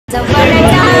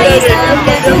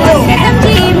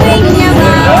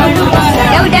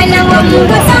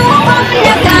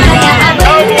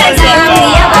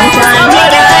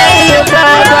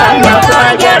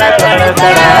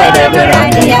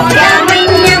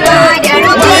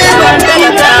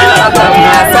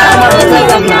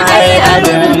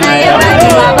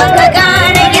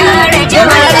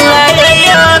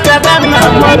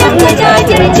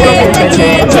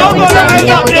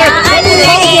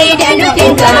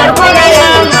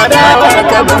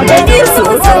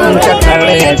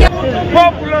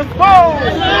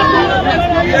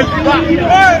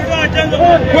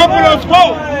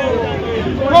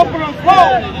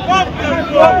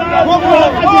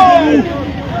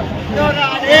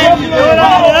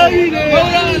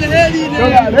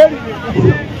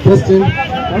Question.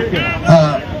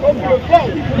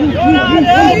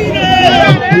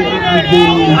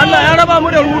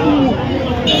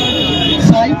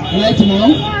 Side right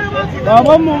now.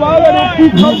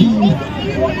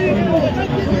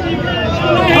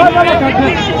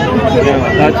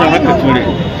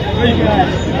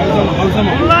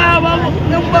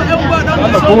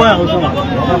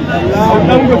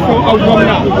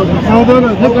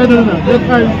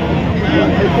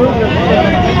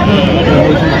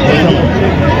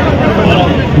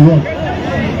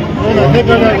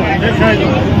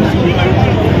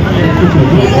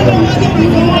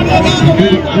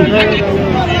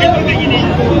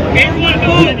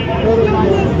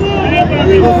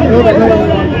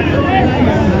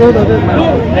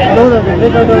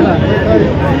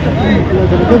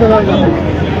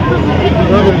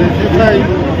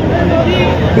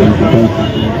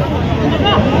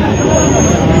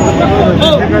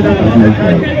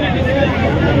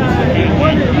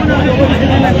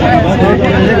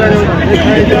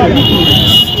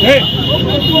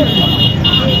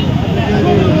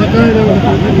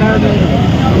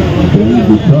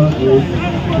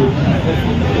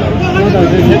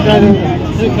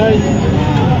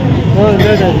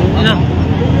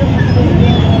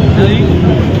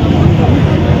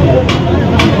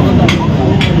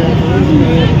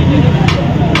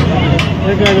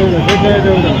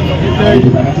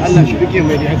 Allah shi rike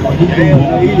mai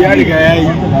ya riga ya yi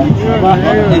ba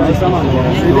ya ji sama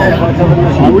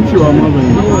a wucewa ma ban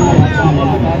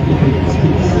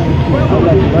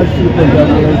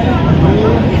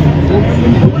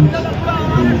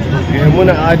yi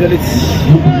muna adalci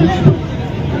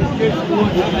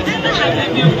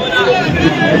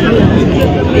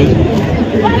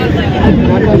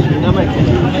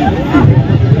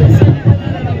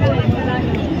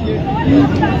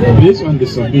Based on the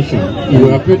submission, we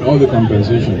have paid all the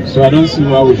compensation, so I don't see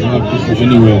why we should have issue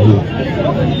anywhere here.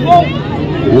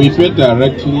 We paid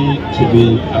directly to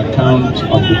the account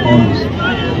of the owners,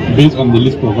 based on the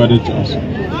list provided to us.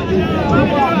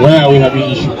 Why are we having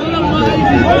issue?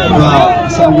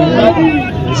 So we have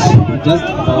just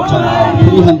about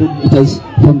 300 meters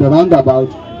from the roundabout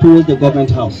towards the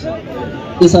government house.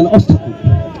 It's an obstacle.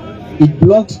 It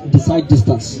blocks the side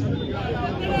distance.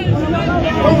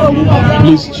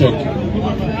 Please check.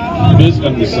 Based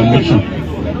on the submission,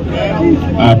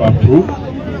 I have approved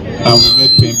and we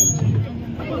made payment.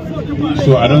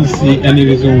 So I don't see any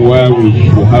reason why we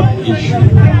should have issue.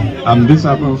 And this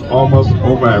happens almost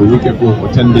over a week ago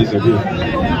or 10 days ago.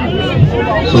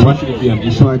 So what should it be an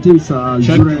issue? So I think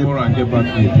check tomorrow and get back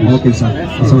to me, please. Okay, sir.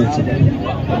 Sorry, sir.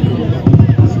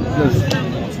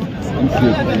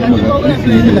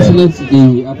 Excellency,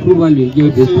 the approval you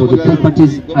gave is for the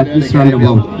properties at this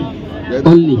roundabout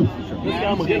only.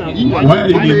 Why are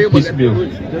you doing this bill?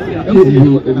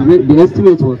 The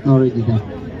estimate was not already done.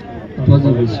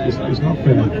 It's not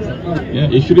fair. Yeah,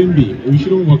 it shouldn't be. We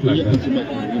shouldn't work like that.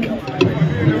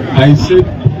 I said,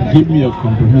 give me a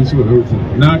comprehensive of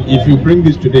everything. Now, if you bring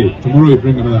this today, tomorrow you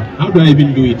bring another. How do I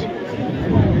even do it?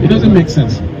 It doesn't make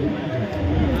sense.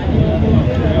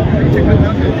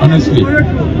 Honestly.